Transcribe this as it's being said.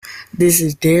This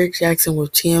is Derrick Jackson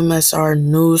with TMSR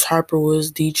News. Harperwood's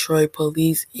Detroit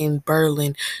police in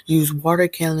Berlin used water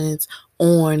cannons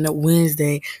on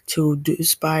Wednesday to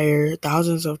inspire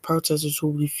thousands of protesters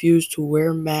who refuse to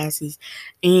wear masks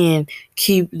and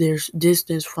keep their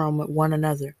distance from one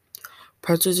another.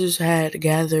 Protesters had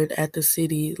gathered at the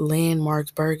city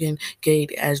landmark's Bergen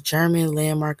Gate as German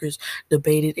landmarkers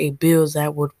debated a bill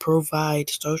that would provide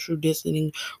social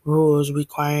distancing rules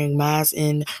requiring masks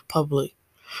in public.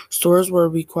 Stores were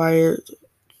required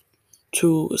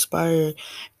to aspire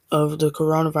of the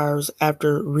coronavirus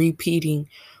after repeating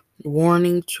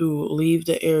warning to leave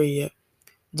the area.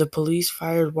 The police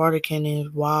fired water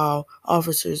cannons while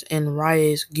officers in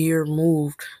riot gear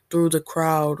moved through the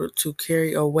crowd to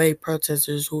carry away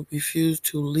protesters who refused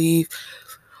to leave.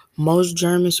 Most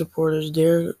German supporters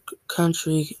their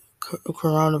country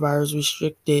coronavirus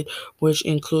restricted, which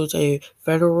includes a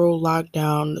federal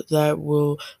lockdown that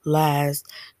will last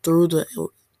through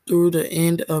the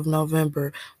end of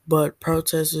November, but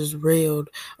protesters railed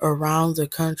around the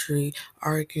country,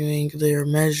 arguing their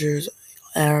measures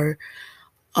are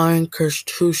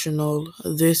unconstitutional.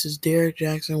 This is Derrick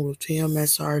Jackson with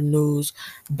TMSR News.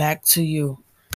 Back to you.